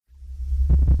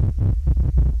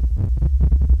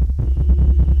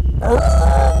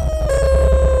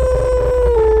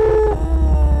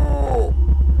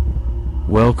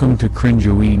Welcome to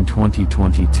Cringeoween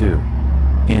 2022.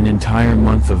 An entire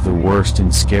month of the worst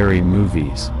and scary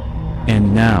movies.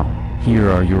 And now, here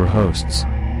are your hosts.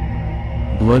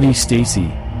 Bloody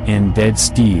Stacy and Dead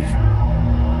Steve.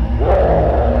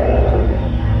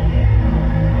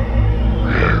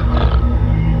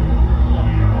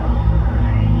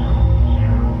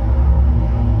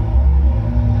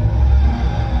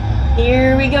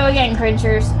 Here we go again,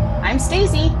 Cringers. I'm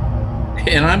Stacy.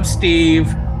 And I'm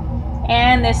Steve.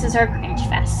 And this is our Cringe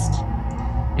Fest.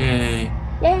 Yay.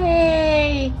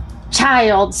 Yay!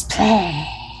 Child's Play.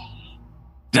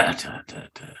 Da, da, da,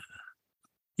 da.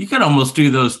 You could almost do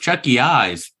those Chucky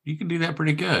eyes. You can do that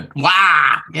pretty good.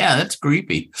 Wow! Yeah, that's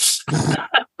creepy.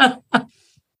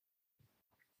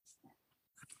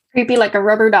 Creepy like a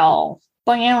rubber doll.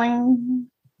 Boing.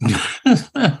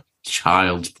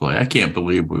 Child's Play. I can't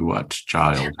believe we watched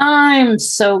Child. I'm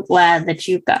so glad that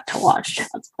you got to watch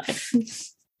Child's Play.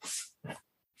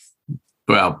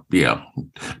 Well, yeah.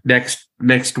 Next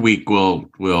week we'll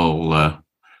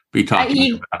be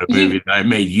talking about a movie that I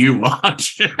made you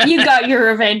watch. You got your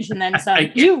revenge and then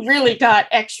some. You really got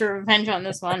extra revenge on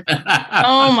this one.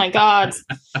 Oh my God.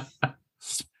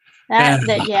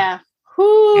 Yeah.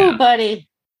 Whoo, yeah. Buddy.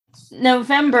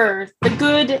 November, the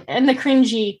good and the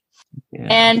cringy. Yeah.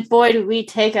 And boy, do we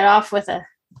take it off with a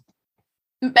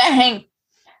bang.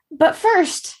 But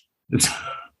first,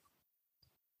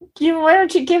 why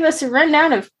don't you give us a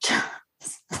rundown of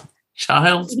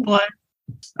Child's Play?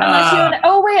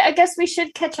 Oh, wait, I guess we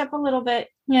should catch up a little bit.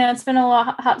 Yeah, it's been a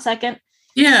hot second.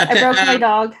 Yeah. I broke my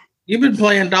dog. You've been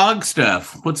playing dog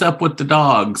stuff. What's up with the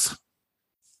dogs?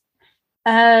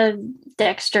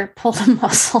 Dexter pulled a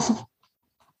muscle.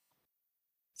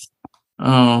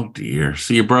 Oh, dear.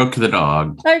 So you broke the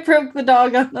dog. I broke the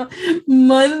dog on the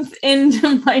month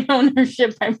into my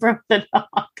ownership. I broke the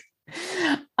dog.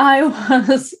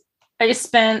 I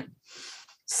spent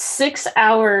 6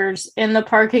 hours in the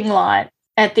parking lot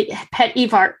at the pet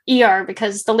ER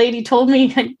because the lady told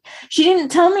me, she didn't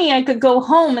tell me I could go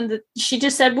home, and she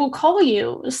just said, we'll call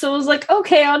you. So I was like,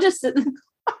 okay, I'll just sit in the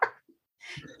car.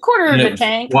 Quarter of a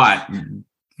tank. What?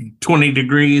 20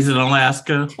 degrees in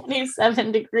Alaska?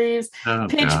 27 degrees.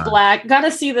 Pitch black.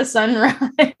 Gotta see the sunrise.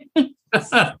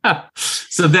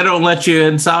 So they don't let you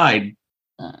inside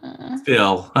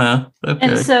still, huh? Okay.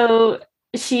 And so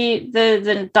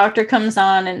the doctor comes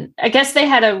on, and I guess they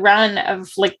had a run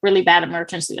of like really bad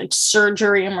emergencies, like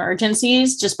surgery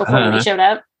emergencies just before we showed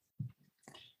up.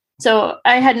 So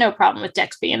I had no problem with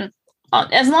Dex being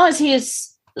on, as long as he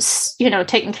is,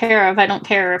 taken care of. I don't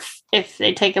care if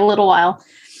they take a little while.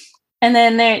 And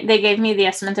then they gave me the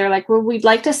estimate. They're like, well, we'd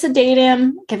like to sedate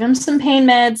him, give him some pain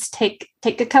meds, take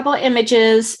a couple of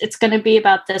images. It's going to be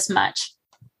about this much.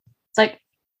 It's like,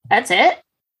 that's it?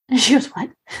 And she goes, what?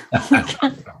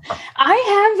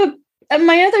 I have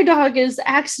my other dog is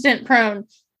accident prone.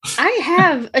 I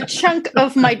have a chunk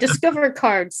of my Discover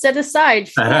card set aside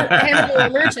for animal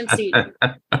emergency.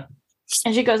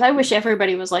 And she goes, I wish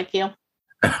everybody was like you.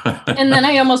 And then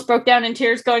I almost broke down in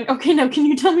tears going, okay, now can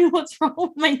you tell me what's wrong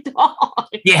with my dog?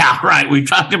 Yeah, right. We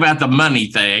talked about the money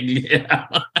thing. Yeah.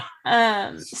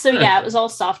 So yeah, it was all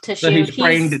soft tissue. So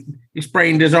he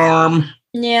sprained his arm.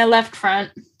 Yeah, left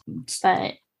front.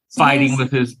 But fighting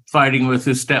with his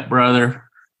stepbrother.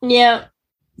 Yeah.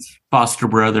 Foster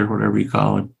brother, whatever you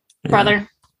call him. Yeah.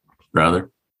 Brother.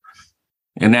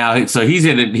 And now, so he's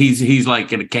in it. He's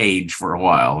like in a cage for a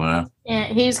while. Huh? Yeah,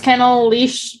 he's kennel,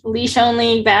 leash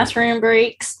only, bathroom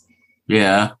breaks.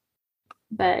 Yeah.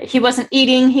 But he wasn't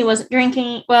eating. He wasn't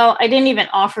drinking. Well, I didn't even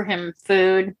offer him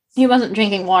food. He wasn't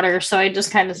drinking water, so I just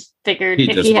kind of figured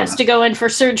if he has to go in for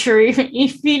surgery,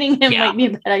 feeding him might be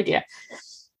a bad idea.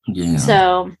 Yeah.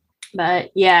 So,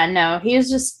 but yeah, no, he was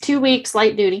just 2 weeks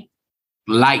light duty.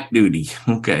 Light duty.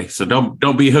 Okay, so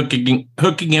don't be hooking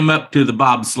him up to the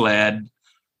bobsled.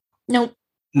 Nope.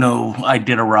 No,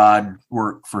 Iditarod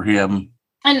work for him.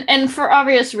 And for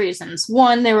obvious reasons.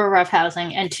 One, they were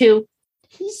roughhousing, and two,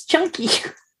 he's chunky.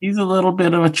 He's a little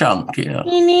bit of a chunk, yeah.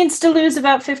 He needs to lose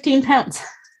about 15 pounds.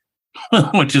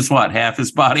 Which is what, half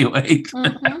his body weight?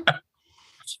 Mm-hmm.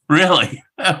 Really?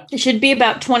 It should be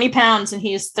about 20 pounds, and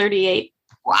he's 38.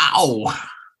 Wow.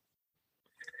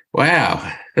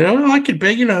 Well, I could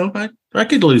be, I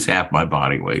could lose half my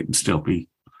body weight and still be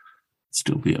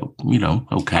okay.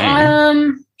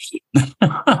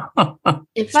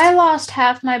 If I lost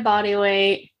half my body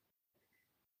weight,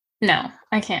 no,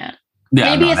 I can't.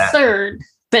 Yeah, maybe a third,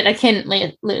 but I can't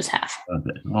lose half.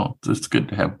 Okay. Well, it's good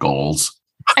to have goals.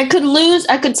 I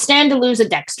could stand to lose a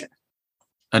Dexter.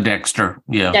 A Dexter,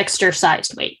 yeah.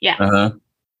 Dexter-sized weight, yeah. Uh-huh.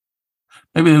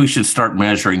 Maybe we should start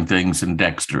measuring things in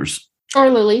Dexters. Or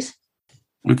Lily's.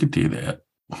 We could do that.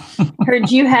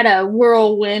 Heard you had a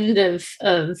whirlwind of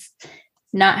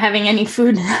not having any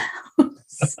food in the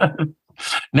house.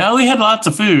 No, we had lots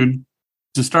of food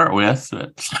to start with.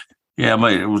 But yeah,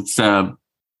 my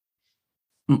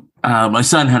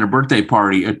son had a birthday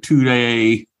party, a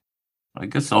 2-day, I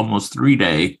guess almost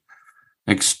 3-day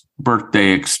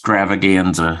birthday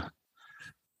extravaganza.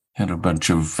 Had a bunch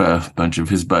of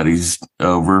his buddies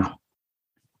over,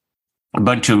 a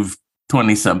bunch of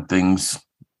 20-somethings,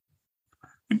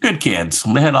 good kids.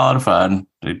 They had a lot of fun.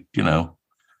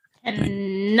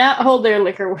 Not hold their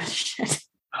liquor with shit.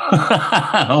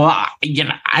 Well,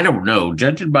 I don't know.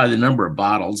 Judging by the number of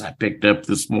bottles I picked up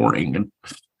this morning and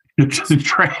it's the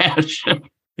trash,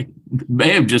 it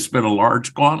may have just been a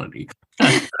large quantity.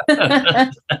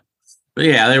 But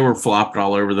yeah, they were flopped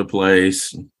all over the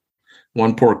place.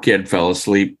 One poor kid fell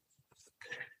asleep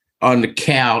on the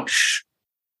couch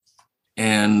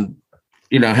and,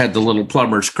 had the little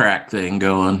plumber's crack thing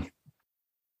going,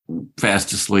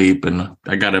 fast asleep. And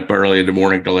I got up early in the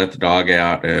morning to let the dog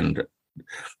out. And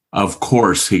of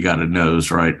course, he got a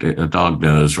dog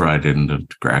nose right in the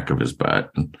crack of his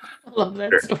butt. And I love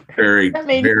that story.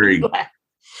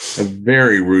 A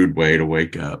very rude way to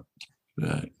wake up.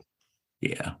 But,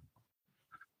 yeah.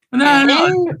 Then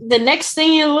the next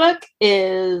thing you look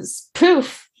is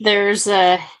poof.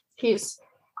 He's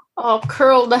all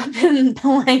curled up in the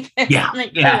blanket. Yeah,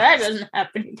 that doesn't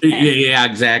happen again. Yeah,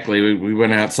 exactly. We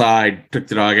went outside, took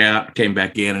the dog out, came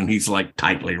back in, and he's like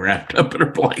tightly wrapped up in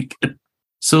a blanket.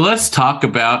 So let's talk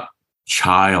about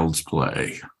Child's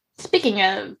Play. Speaking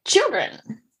of children.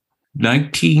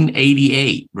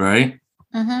 1988, right?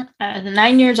 Mm-hmm.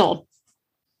 9 years old.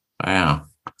 Wow.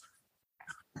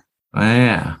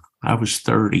 Yeah, I was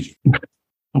 30,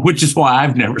 which is why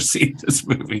I've never seen this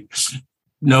movie.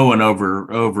 No one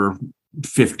over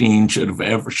 15 should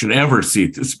ever see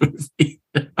this movie.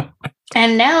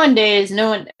 And nowadays, no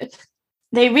one.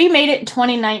 They remade it in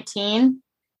 2019,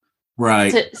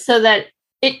 right? So that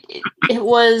it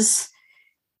was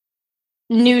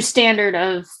new standard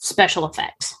of special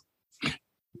effects.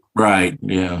 Right.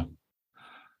 Yeah.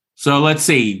 So let's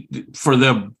see. For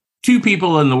the 2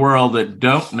 people in the world that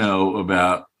don't know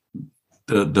about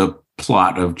the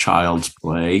plot of Child's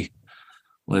Play,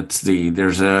 let's see.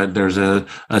 There's a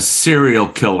serial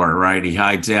killer, right? He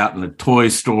hides out in a toy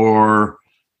store,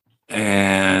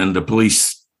 and the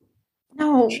police.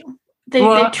 No,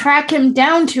 they track him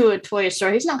down to a toy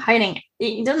store. He's not hiding.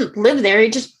 He doesn't live there. He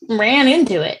just ran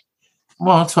into it.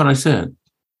 Well, that's what I said.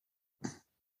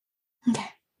 Okay.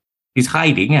 He's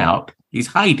hiding out. He's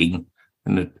hiding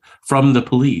from the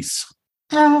police.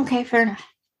 Oh, okay, fair enough.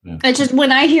 Yeah. It's just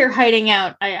when I hear hiding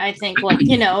out, I think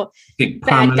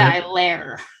bad guy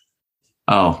lair.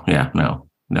 Oh yeah, no.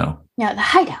 Yeah, the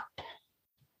hideout.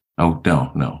 Oh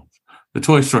no. The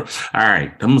toy store. All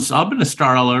right, I'm going to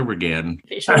start all over again.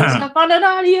 Stuff on an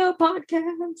audio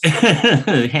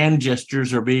podcast. Hand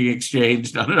gestures are being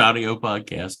exchanged on an audio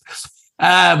podcast.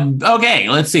 Okay,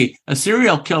 let's see. A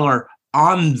serial killer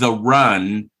on the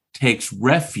run takes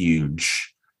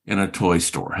refuge in a toy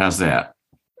store. How's that?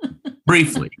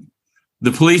 Briefly,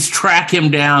 the police track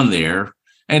him down there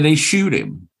and they shoot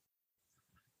him.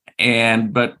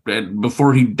 But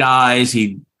before he dies,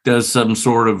 he does some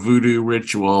sort of voodoo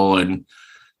ritual and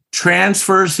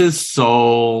transfers his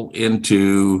soul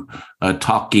into a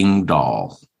talking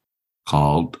doll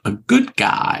called a good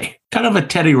guy. Kind of a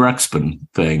Teddy Ruxpin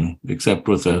thing, except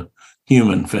with a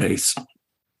human face.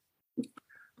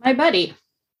 My buddy.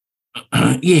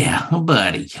 Yeah, a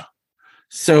buddy.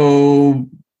 So,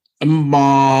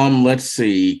 mom, let's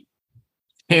see.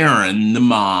 Karen, the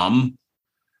mom,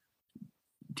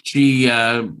 she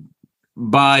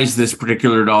buys this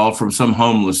particular doll from some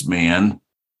homeless man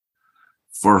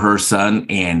for her son,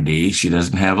 Andy. She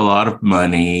doesn't have a lot of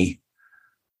money.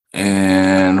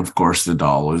 And of course, the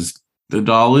doll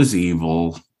is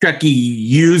evil. Chucky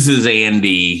uses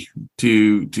Andy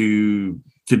to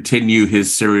continue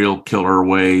his serial killer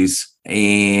ways.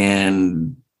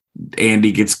 And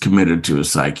Andy gets committed to a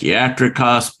psychiatric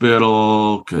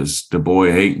hospital because the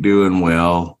boy ain't doing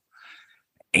well.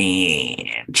 And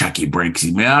Chucky breaks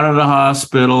him out of the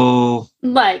hospital.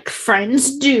 Like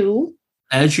friends do.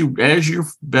 As your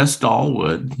best doll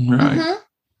would, right?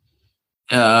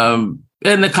 Mm-hmm.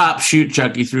 And the cops shoot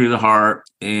Chucky through the heart.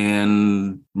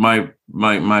 And my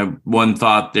one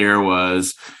thought there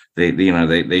was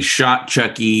they shot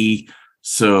Chucky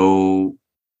so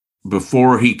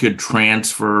before he could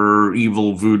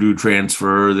evil voodoo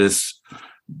transfer this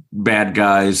bad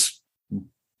guy's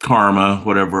karma,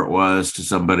 whatever it was, to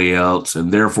somebody else,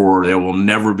 and therefore there will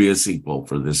never be a sequel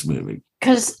for this movie.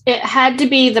 Because it had to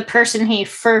be the person he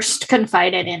first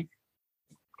confided in.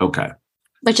 Okay.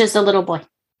 Which is the little boy.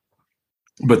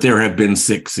 But there have been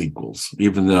 6 sequels,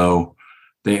 even though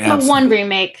they one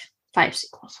remake, 5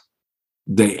 sequels.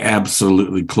 They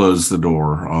absolutely closed the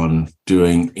door on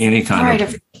doing any kind Bride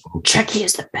of Chucky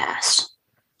is the best.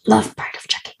 Love Bride of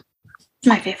Chucky. It's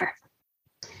my favorite.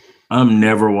 I'm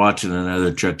never watching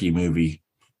another Chucky movie.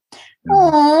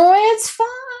 Oh, it's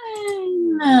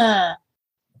fun.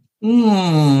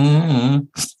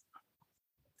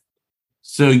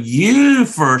 So you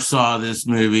first saw this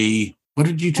movie. What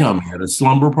did you tell me? At a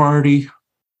slumber party?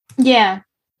 Yeah.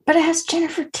 But it has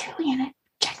Jennifer Tilly in it.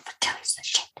 Jennifer Tilly's the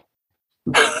shit.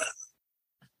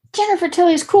 Jennifer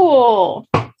Tilly's cool.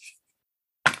 I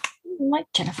like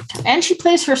Jennifer Tilly. And she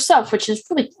plays herself, which is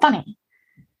really funny.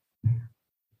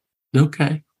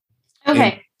 Okay.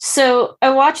 So I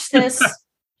watched this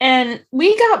and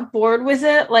we got bored with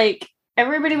it. Like,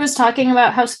 everybody was talking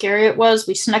about how scary it was.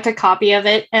 We snuck a copy of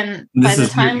it, and by the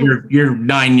time you're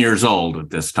 9 years old at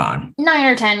this time, 9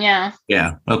 or 10, yeah.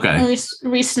 Yeah. Okay.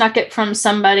 And we snuck it from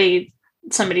somebody's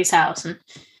house, and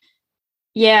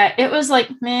yeah, it was like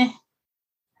meh.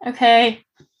 Okay.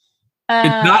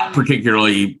 It's not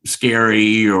particularly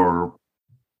scary, or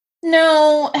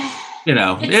no.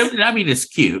 It's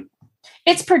cute.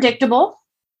 It's predictable.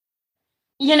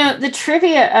 The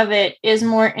trivia of it is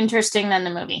more interesting than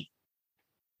the movie.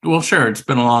 Well, sure. It's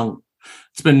been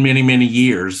many, many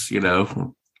years, Yeah.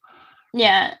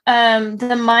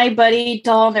 The My Buddy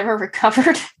doll never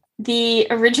recovered. The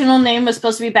original name was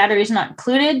supposed to be Batteries Not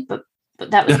Included, but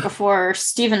that was before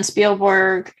Steven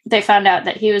Spielberg. They found out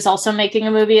that he was also making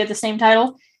a movie of the same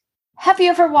title. Have you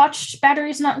ever watched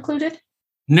Batteries Not Included?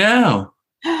 No.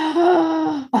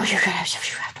 Oh, you have to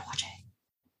watch it.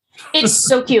 It's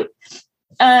so cute.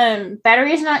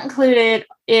 Batteries Not Included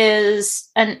is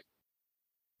an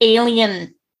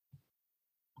alien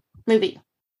movie.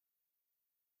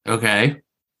 Okay.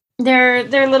 They're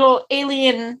little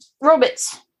alien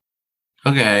robots.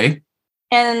 Okay.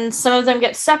 And some of them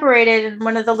get separated, and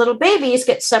one of the little babies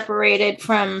gets separated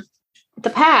from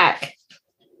the pack.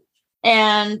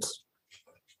 And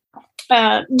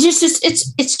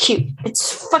it's cute.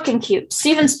 It's fucking cute.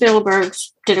 Steven Spielberg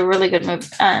did a really good movie.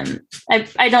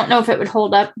 I don't know if it would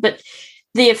hold up, but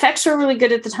the effects were really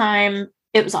good at the time.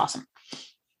 It was awesome.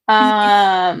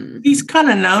 He's kind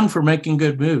of known for making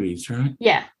good movies, right?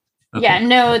 Yeah. Okay. Yeah,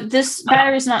 no, this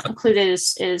Batteries Not Included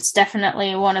is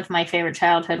definitely one of my favorite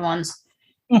childhood ones.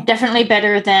 Definitely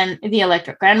better than The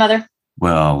Electric Grandmother.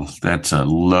 Well, that's a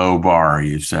low bar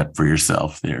you set for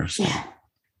yourself there. So. Yeah.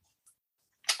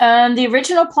 The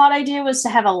original plot idea was to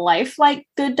have a lifelike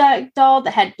good doll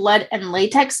that had blood and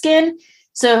latex skin.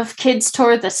 So if kids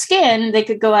tore the skin, they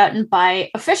could go out and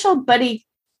buy official Buddy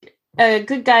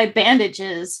good guy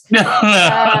bandages.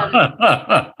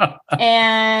 Yeah.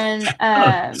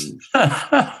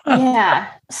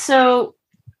 So,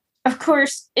 of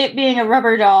course, it being a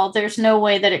rubber doll, there's no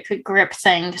way that it could grip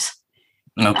things.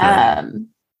 Okay.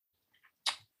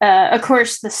 Of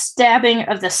course, the stabbing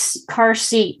of the car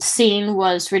seat scene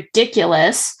was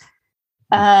ridiculous.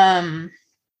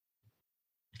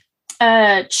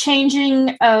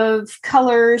 Changing of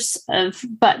colors of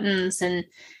buttons and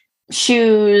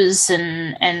shoes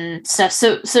and stuff.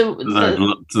 So some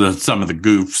of the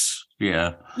goofs.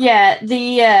 Yeah. Yeah.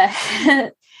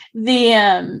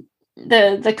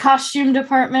 The costume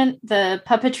department, the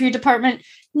puppetry department,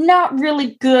 not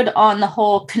really good on the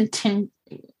whole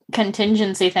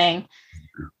contingency thing.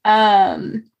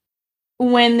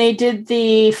 When they did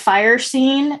the fire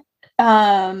scene,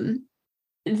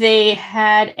 they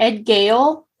had Ed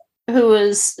Gale, who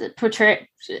was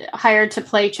hired to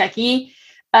play Chucky.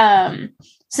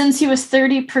 Since he was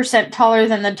 30% taller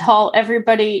than the doll,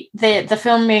 the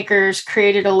filmmakers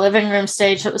created a living room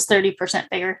stage that was 30%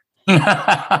 bigger.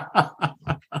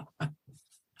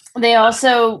 They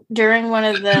also, during one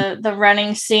of the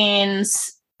running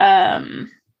scenes,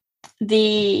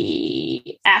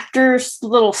 the actor's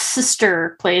little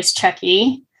sister plays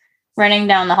Chucky running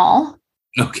down the hall.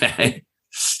 Okay.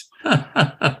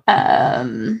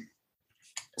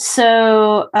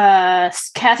 So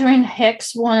Catherine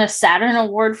Hicks won a Saturn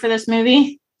Award for this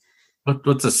movie.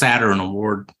 What's a Saturn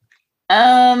Award?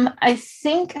 I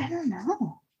don't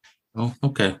know. Oh,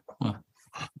 okay. Well,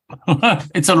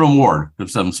 it's an award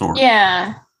of some sort.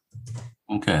 Yeah.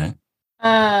 Okay.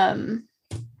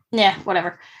 Yeah,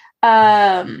 whatever.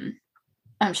 I'm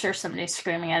sure somebody's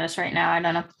screaming at us right now. I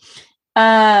don't know.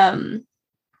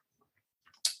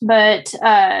 But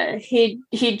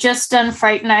he'd just done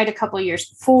Fright Night a couple years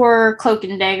before, Cloak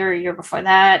and Dagger a year before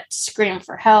that, Scream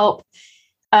for Help.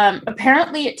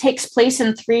 Apparently, it takes place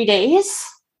in 3 days.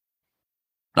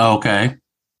 Okay.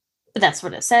 But that's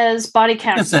what it says. Body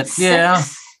count is 6. Yeah.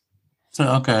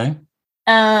 So, okay.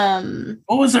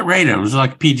 What was it rated? Was it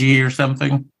like PG or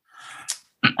something?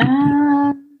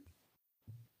 I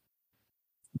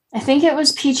think it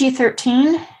was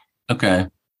PG-13. Okay.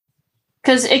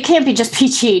 Because it can't be just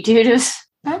PG, dude. It was,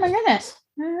 oh my goodness.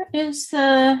 Where is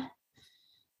the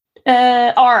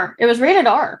R? It was rated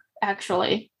R,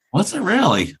 actually. Was it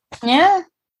really? Yeah.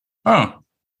 Oh.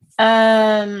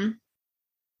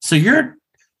 So you're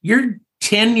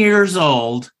 10 years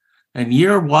old and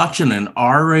you're watching an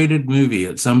R-rated movie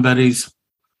at somebody's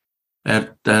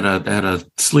at a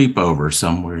sleepover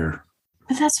somewhere.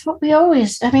 But that's what we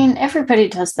always, I mean, everybody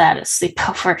does that at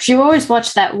sleepovers. You always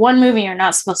watch that one movie you're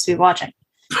not supposed to be watching.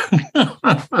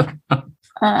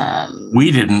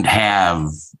 We didn't have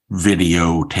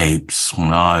videotapes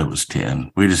when I was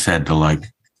 10. We just had to like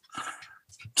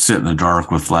sit in the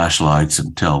dark with flashlights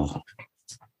and tell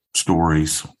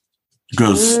stories.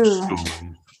 Ghost stories.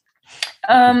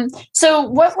 So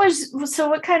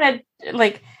what kind of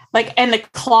like and the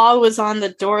claw was on the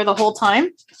door the whole time?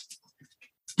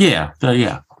 Yeah.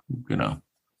 Yeah.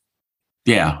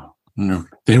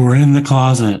 They were in the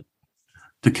closet.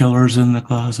 The killer's in the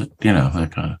closet,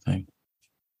 that kind of thing.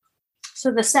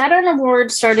 So the Saturn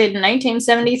Award started in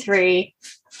 1973,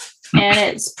 and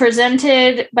it's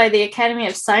presented by the Academy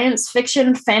of Science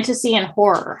Fiction, Fantasy, and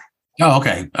Horror. Oh,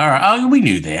 okay. All right. Oh, we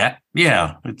knew that.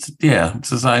 Yeah. It's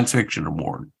a science fiction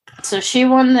award. So she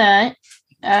won that.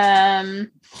 That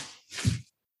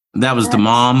was the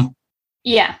mom?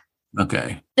 Yeah.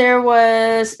 Okay.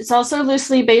 It's also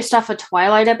loosely based off a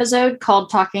Twilight episode called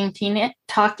Talkie Tina.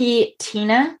 Twilight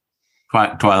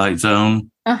Zone.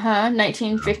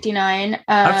 1959.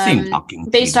 I've seen Talking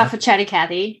based Tina. off of Chatty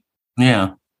Cathy.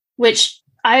 Yeah. Which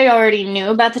I already knew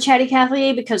about the Chatty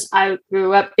Cathy because I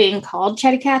grew up being called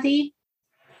Chatty Cathy.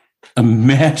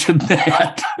 Imagine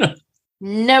that.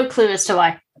 No clue as to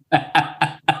why.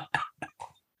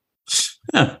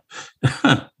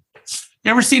 You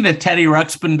ever seen a Teddy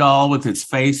Ruxpin doll with its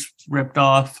face ripped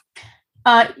off?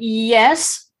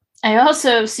 Yes. I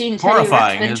also have seen Teddy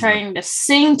Ruxpin trying to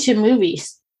sing to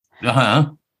movies. Uh-huh.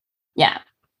 Yeah.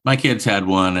 My kids had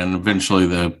one, and eventually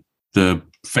the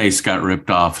face got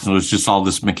ripped off. So it was just all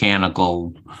this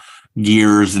mechanical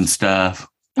gears and stuff.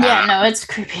 Yeah, no, it's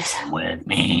creepy as hell. With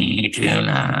me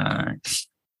tonight.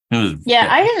 I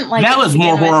didn't like that. Was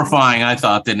more horrifying, I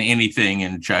thought, than anything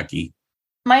in Chucky.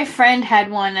 My friend had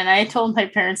one, and I told my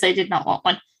parents I did not want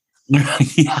one.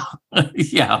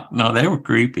 Yeah. No, they were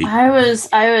creepy. I was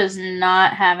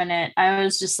not having it. I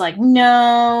was just like,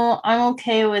 no, I'm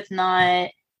okay with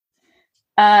not.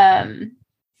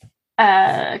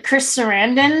 Chris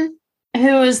Sarandon,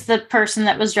 who was the person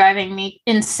that was driving me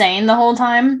insane the whole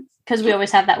time, because we always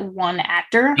have that one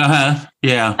actor.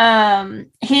 Yeah.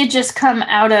 He had just come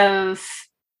out of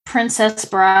Princess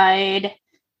Bride,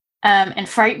 and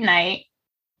Fright Night.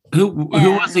 Who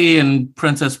was he in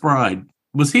Princess Bride?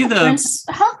 Was he Prince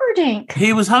Humperdinck?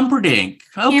 He was Humperdinck.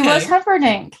 Okay. He was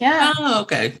Humperdinck, yeah. Oh,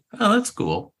 okay. Oh, that's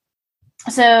cool.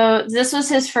 So this was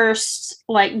his first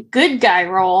good guy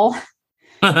role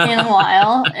in a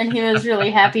while, and he was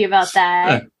really happy about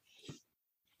that.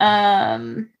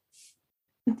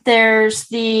 There's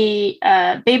the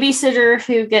babysitter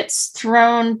who gets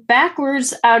thrown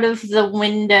backwards out of the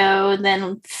window,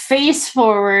 then face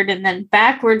forward, and then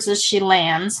backwards as she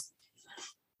lands.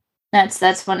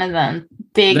 That's one of the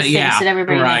big things that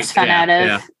everybody makes fun out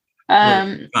of.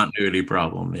 Yeah. Continuity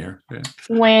problem there. Yeah.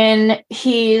 When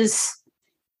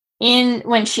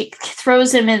she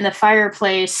throws him in the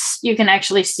fireplace, you can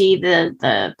actually see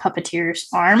the puppeteer's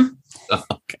arm.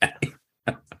 Okay.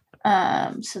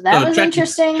 So that was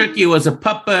interesting. Chucky was a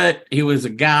puppet. He was a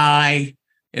guy.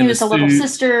 He was a little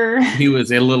sister. He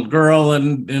was a little girl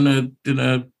in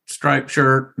a striped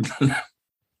shirt.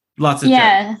 Lots of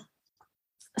Chucky.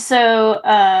 So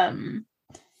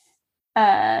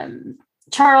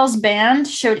Charles Band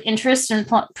showed interest in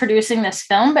producing this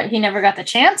film, but he never got the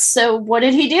chance. So what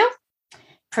did he do?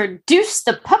 Produce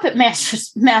the Puppet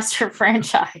Master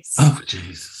franchise. Oh,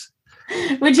 Jesus.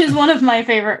 Which is one of my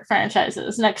favorite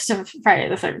franchises next to Friday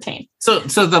the 13th. So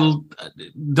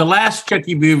the last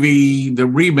Chucky movie, the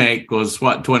remake was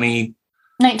what,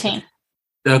 2019?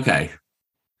 Okay.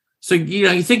 So,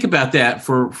 you think about that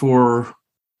for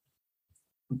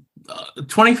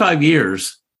 25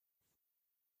 years,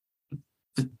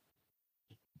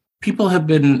 people have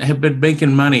been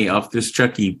making money off this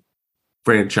Chucky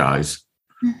franchise.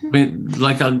 I mean,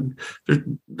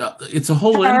 it's a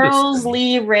whole Charles industry.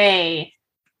 Lee Ray,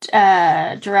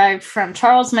 derived from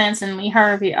Charles Manson, Lee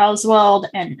Harvey Oswald,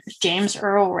 and James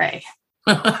Earl Ray.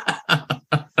 The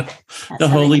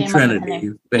Holy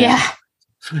Trinity. Yeah.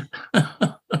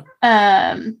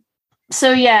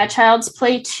 So yeah, Child's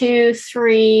Play 2,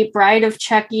 3, Bride of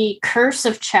Chucky, Curse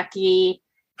of Chucky.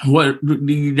 What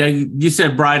you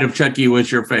said? Bride of Chucky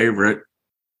was your favorite.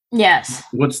 Yes.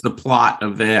 What's the plot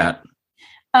of that?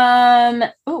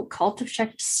 Cult of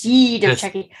Chucky, Seed of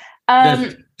Chucky.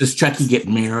 Does Chucky get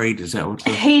married? Is that what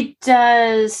he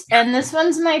does? And this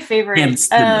one's my favorite.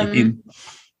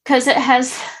 Because it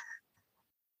has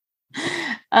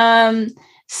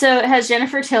so it has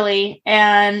Jennifer Tilly,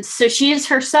 and so she is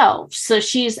herself. So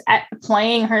she's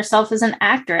playing herself as an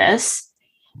actress.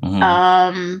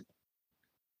 Mm-hmm.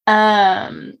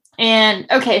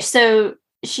 And okay, so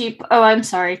I'm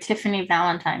sorry, Tiffany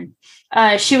Valentine.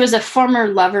 She was a former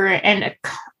lover and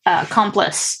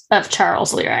accomplice of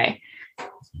Charles Lee Ray.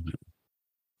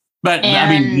 But I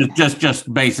mean,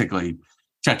 just basically,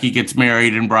 Chucky gets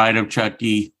married in Bride of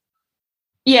Chucky.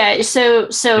 Yeah, so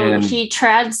he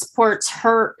transports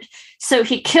her. So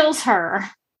he kills her,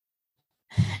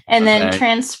 and then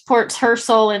transports her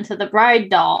soul into the bride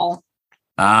doll.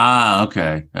 Ah,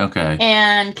 okay.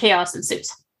 And chaos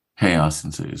ensues.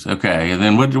 Okay, and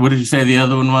then what did you say the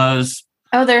other one was?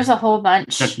 Oh, there's a whole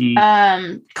bunch. Chucky.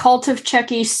 Cult of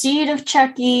Chucky, Seed of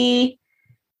Chucky.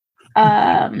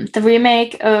 The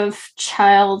remake of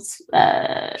Child's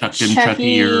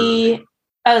Chucky.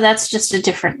 Oh, that's just a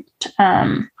different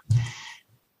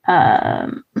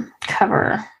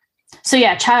cover. So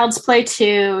yeah, Child's Play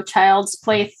 2, Child's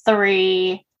Play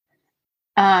 3,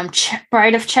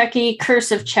 Bride of Chucky,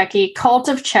 Curse of Chucky, Cult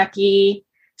of Chucky,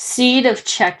 Seed of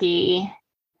Chucky.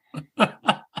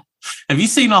 Have you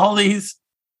seen all these?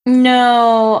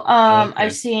 No, okay.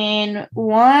 I've seen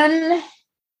one.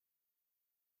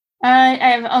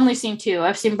 I've only seen two.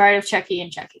 I've seen Bride of Chucky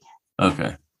and Chucky.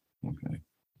 Okay.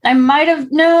 I might have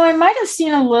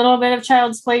seen a little bit of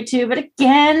Child's Play 2, but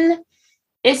again,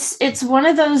 it's one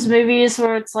of those movies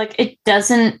where it's like it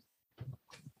doesn't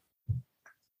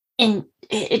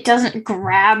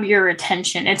grab your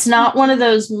attention. It's not one of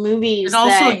those movies. And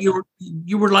also,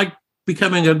 you were like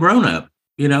becoming a grown up,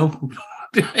 you know.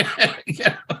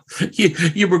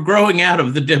 you were growing out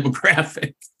of the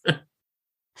demographic.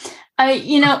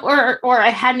 Or I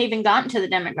hadn't even gotten to the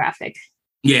demographic.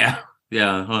 Yeah,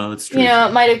 well, it's true.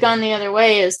 It might have gone the other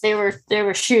way, as they were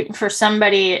shooting for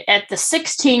somebody at the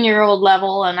 16-year-old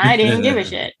level, and I didn't give a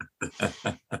shit.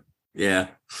 Yeah,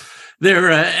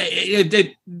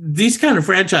 these kind of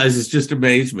franchises just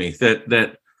amaze me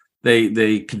that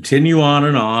they continue on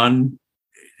and on.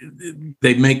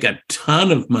 They make a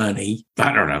ton of money.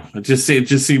 I don't know. It just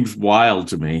seems wild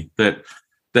to me that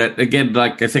again,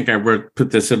 like I think I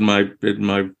put this in my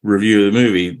review of the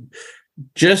movie.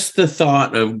 Just the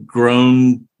thought of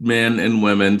grown men and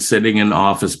women sitting in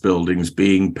office buildings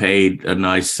being paid a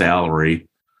nice salary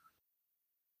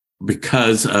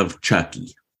because of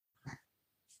Chucky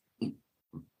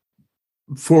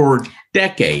for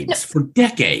decades.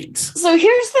 So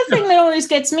here's the thing that always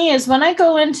gets me is when I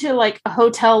go into like a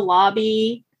hotel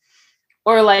lobby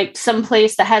or like some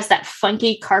place that has that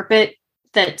funky carpet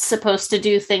that's supposed to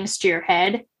do things to your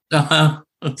head.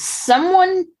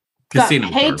 Someone got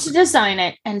paid to design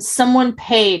it, and someone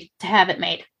paid to have it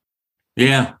made.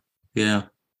 Yeah.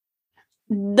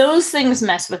 Those things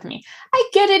mess with me. I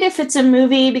get it if it's a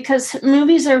movie, because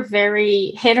movies are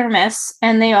very hit or miss,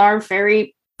 and they are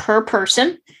very per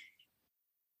person.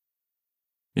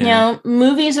 Yeah.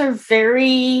 Movies are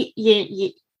very,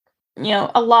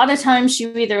 a lot of times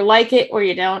you either like it or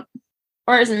you don't,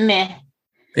 or it's meh.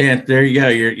 Yeah, there you go.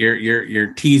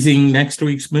 You're teasing next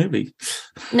week's movie.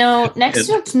 No, next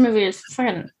week's movie is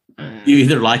fun. You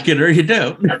either like it or you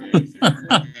don't.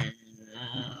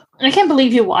 I can't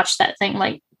believe you watched that thing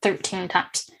like 13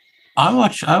 times. I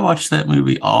watch that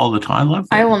movie all the time. I love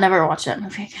that. I will never watch that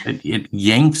movie again. It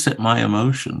yanks at my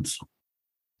emotions.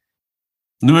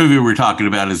 The movie we're talking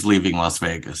about is Leaving Las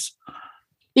Vegas.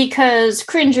 Because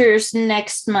Cringers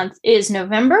next month is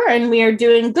November, and we are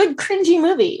doing good cringy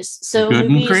movies. So good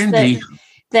movies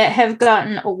that have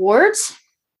gotten awards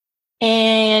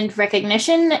and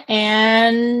recognition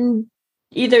and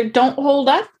either don't hold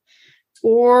up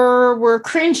or were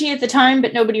cringy at the time,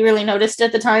 but nobody really noticed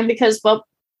at the time because, well,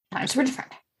 times were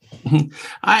different.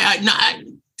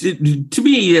 To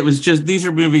me, it was just, these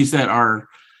are movies that are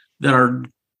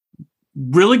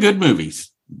really good movies.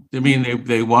 I mean,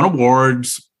 they won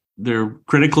awards, they're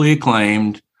critically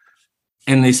acclaimed,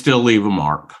 and they still leave a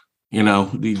mark. You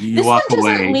this walk one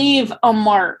away. Doesn't leave a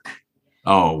mark.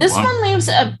 Oh, This wow. one leaves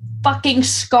a fucking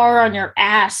scar on your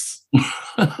ass,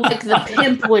 like the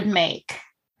pimp would make.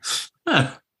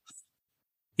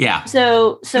 Yeah.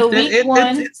 So week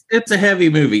one. It's a heavy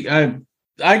movie.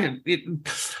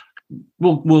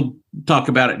 We'll talk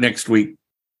about it next week.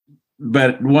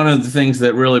 But one of the things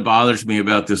that really bothers me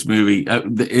about this movie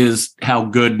is how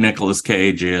good Nicolas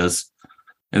Cage is.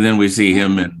 And then we see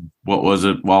him in, what was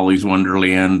it, Wally's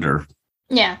Wonderland, or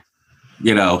Yeah.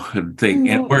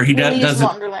 thing where he doesn't.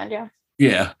 Wonderland, yeah.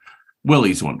 Yeah,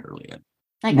 Willy's Wonderland,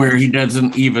 I where he guess.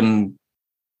 doesn't even.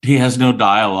 He has no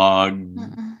dialogue.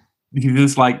 Mm-mm. He's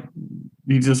just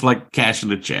like cashing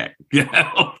the check.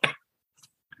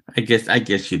 I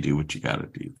guess you do what you got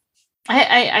to do.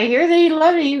 I hear that he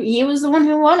loved it. He was the one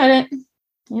who wanted it.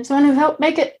 He was the one who helped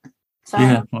make it. So.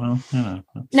 Yeah, well,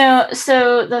 No,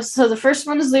 so the first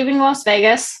one is Leaving Las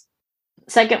Vegas.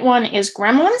 Second one is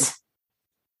Gremlins.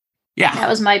 yeah. That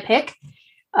was my pick.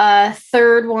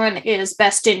 Third one is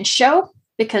Best in Show,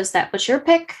 because that was your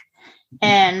pick.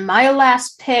 And my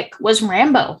last pick was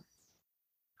Rambo.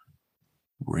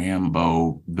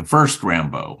 Rambo, the first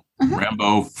Rambo, Mhm.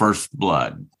 Rambo First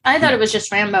Blood. I thought it was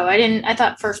just Rambo. I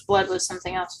thought First Blood was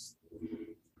something else.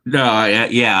 No,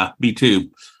 yeah, me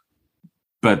too.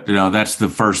 But that's the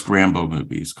first Rambo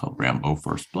movie. It's called Rambo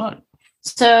First Blood.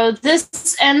 So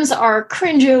this ends our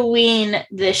Cringe-a-ween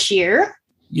this year.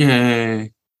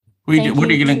 Yay! What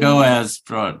are you going to go as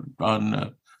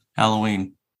on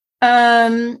Halloween?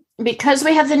 Because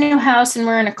we have the new house and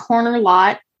we're in a corner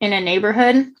lot in a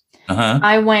neighborhood,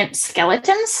 I went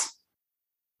skeletons,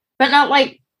 but not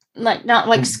like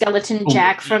Skeleton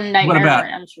Jack from Nightmare on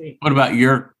Elm Street. What about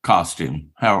your costume?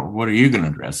 What are you going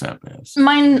to dress up as?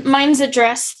 Mine's a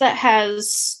dress that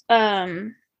has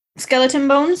skeleton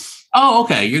bones. Oh,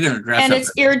 okay. You're going to dress and up.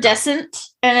 It's iridescent,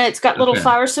 and it's got little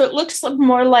flowers, so it looks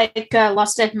more like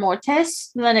Los Dead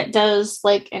Mortes than it does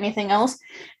like anything else.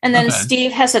 And then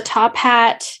Steve has a top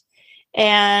hat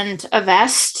and a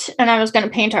vest, and I was going to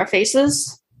paint our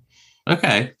faces.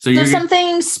 Okay, so there's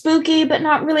something spooky, but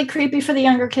not really creepy for the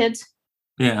younger kids.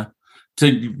 Yeah, so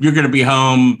you're going to be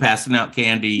home passing out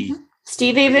candy. Mm-hmm.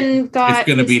 Steve even got. It's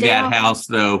going to be that house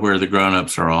though, where the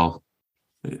grown-ups are all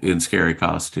in scary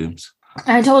costumes.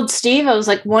 I told Steve, I was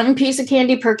like, 1 piece of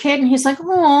candy per kid, and he's like,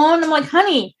 "Oh," and I'm like,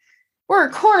 "Honey, we're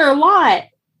a corner lot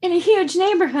in a huge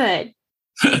neighborhood."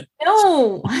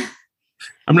 No,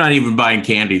 I'm not even buying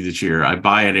candy this year. I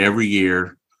buy it every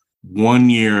year. 1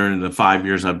 year in the 5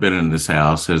 years I've been in this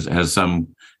house has some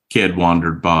kid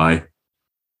wandered by,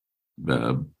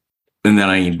 and then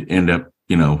I end up,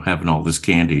 having all this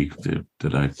candy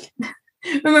that I.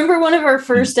 Remember one of our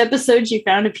first episodes? You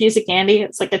found a piece of candy.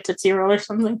 It's like a Tootsie Roll or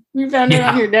something. You found it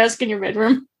on your desk in your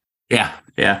bedroom. Yeah.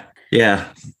 They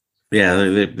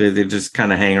just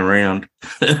kind of hang around.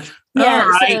 Yeah.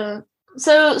 Right.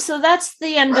 So that's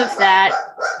the end of that.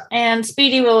 And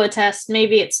Speedy will attest.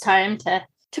 Maybe it's time to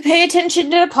pay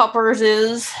attention to poppers.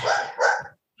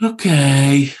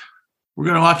 Okay. We're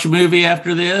going to watch a movie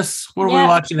after this. What are we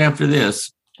watching after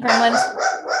this?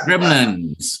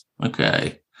 Gremlins.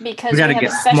 Okay. Because we got to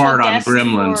get smart on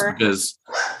Gremlins because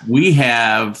we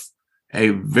have a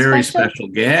very special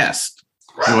guest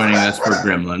joining us for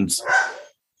Gremlins.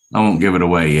 I won't give it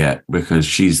away yet because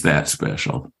she's that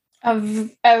special. A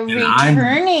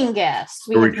returning guest.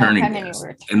 A returning guest.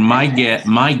 And my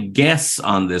guess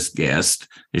on this guest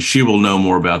is she will know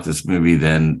more about this movie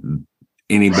than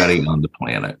anybody on the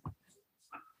planet.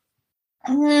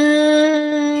 She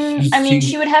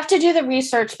would have to do the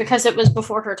research because it was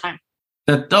before her time.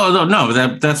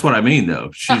 That's what I mean, though.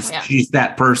 She's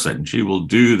that person. She will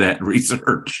do that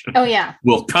research. Oh, yeah.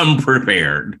 Will come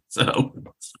prepared. So.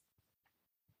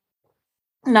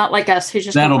 Not like us, who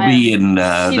just that'll be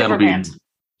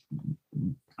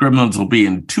Gremlins will be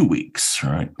in 2 weeks,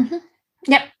 right? Mm-hmm.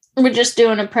 Yep, we're just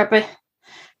doing a prepper.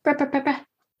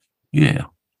 Yeah.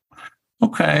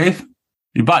 Okay.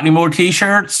 You bought any more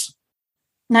T-shirts?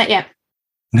 Not yet.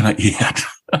 Not yet.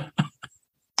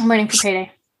 I'm waiting for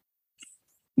payday.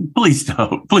 Please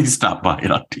don't. Please stop buying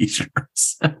on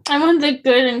T-shirts. I want the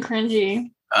good and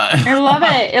cringy. I love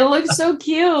it. It looks so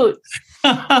cute.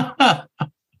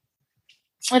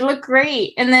 It looked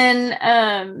great. And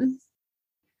then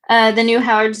the new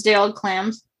Howardsdale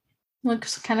clams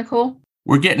looks kind of cool.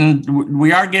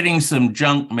 We are getting some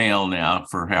junk mail now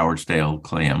for Howardsdale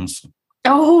clams.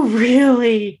 Oh,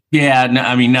 really? Yeah, no,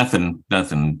 I mean nothing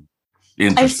interesting.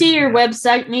 I see your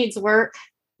website needs work.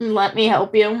 Let me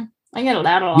help you. I get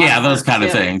that a lot. Yeah, those kind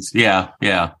of things. Yeah.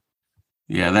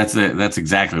 That's it. That's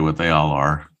exactly what they all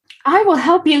are. I will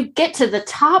help you get to the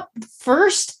top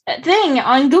first thing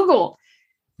on Google.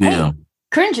 Yeah. Hey,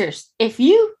 cringers, if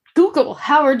you Google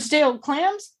Howard's Dale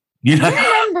clams. Yeah.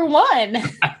 They're number one.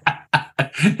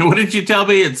 What did you tell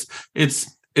me? It's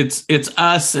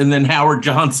us and then Howard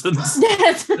Johnson's,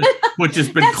 which has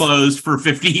been closed for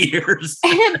 50 years.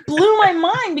 And it blew my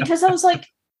mind because I was like,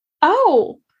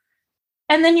 oh.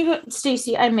 And then you go,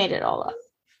 Stacy, I made it all up.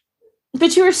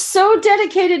 But you were so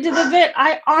dedicated to the bit,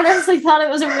 I honestly thought it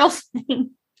was a real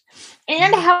thing.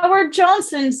 And Howard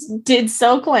Johnson's did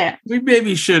sell clams. We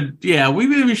maybe should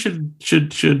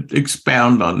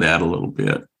expound on that a little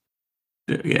bit.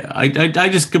 Yeah, I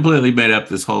just completely made up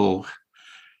this whole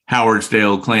Howard's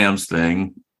Dale clams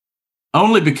thing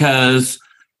only because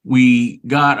we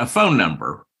got a phone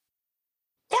number.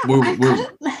 Yeah, we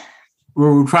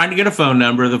were trying to get a phone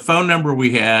number. The phone number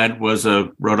we had was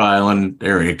a Rhode Island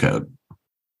area code.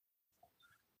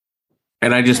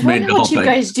 And I just made the whole thing. What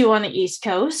you guys do on the East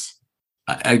Coast?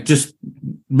 I just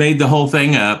made the whole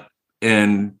thing up,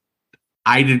 and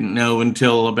I didn't know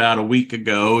until about a week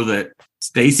ago that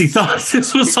Stacy thought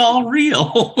this was all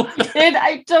real.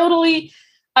 I totally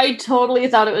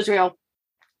thought it was real.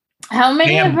 How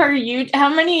many how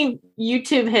many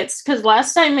YouTube hits? Because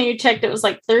last time you checked, it was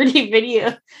like 30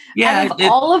 videos. Yeah,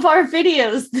 all of our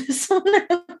videos. This one.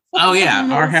 Oh yeah,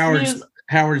 our Howard's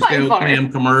Dale clam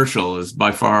commercial is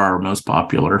by far our most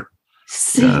popular.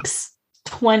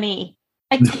 6:20.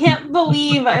 I can't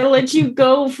believe I let you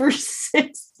go for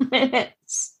 6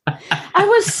 minutes. I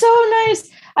was so nice.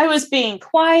 I was being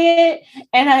quiet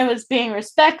and I was being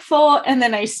respectful. And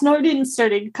then I snorted and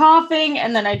started coughing.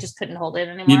 And then I just couldn't hold it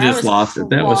anymore. You just lost it.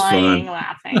 That was fun.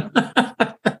 Laughing.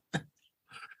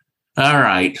 All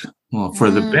right. Well, for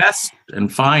the best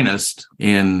and finest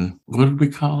in, what did we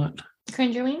call it?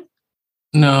 Cringeoween?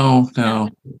 No.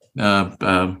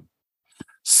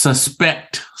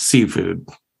 Suspect seafood.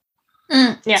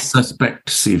 Yeah. Suspect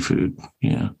seafood.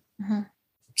 Yeah. Mm-hmm.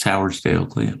 It's Howard's Dale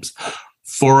clams.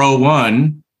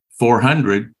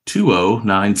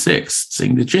 401-400-2096.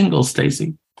 Sing the jingle,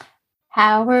 Stacy.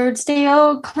 Howard's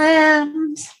Dale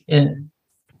clams. Yeah.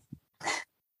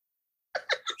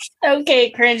 Okay,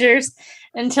 cringers.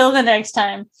 Until the next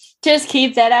time, just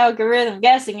keep that algorithm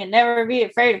guessing and never be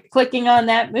afraid of clicking on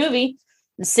that movie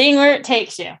and seeing where it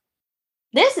takes you.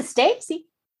 This is Stacy.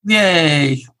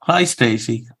 Yay. Hi,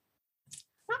 Stacy.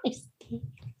 Hi, Steve.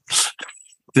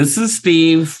 This is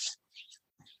Steve.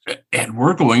 And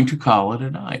we're going to call it a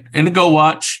night. And to go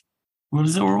watch, what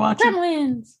is it we're watching?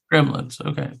 Gremlins.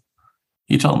 Okay.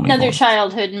 You told me. Another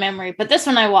childhood memory, but this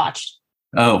one I watched.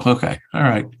 Oh, okay. All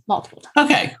right. Multiple times.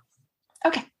 Okay.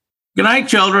 Good night,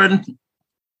 children.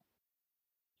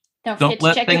 Don't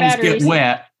let things get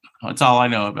wet. That's all I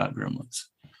know about gremlins.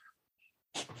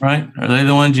 Right? Are they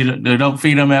the ones you don't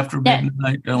feed them after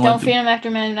midnight? Don't feed them after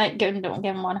midnight. Don't give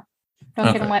them water.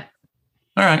 Don't get them wet.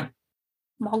 All right.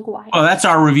 Well, that's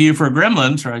our review for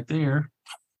Gremlins right there.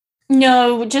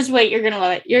 No, just wait. You're going to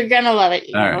love it. You're going to love it.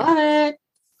 You're going to love it.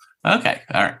 Okay.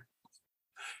 All right.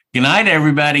 Good night,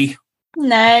 everybody.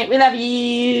 Night. We love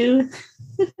you.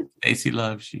 Stacy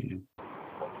loves you.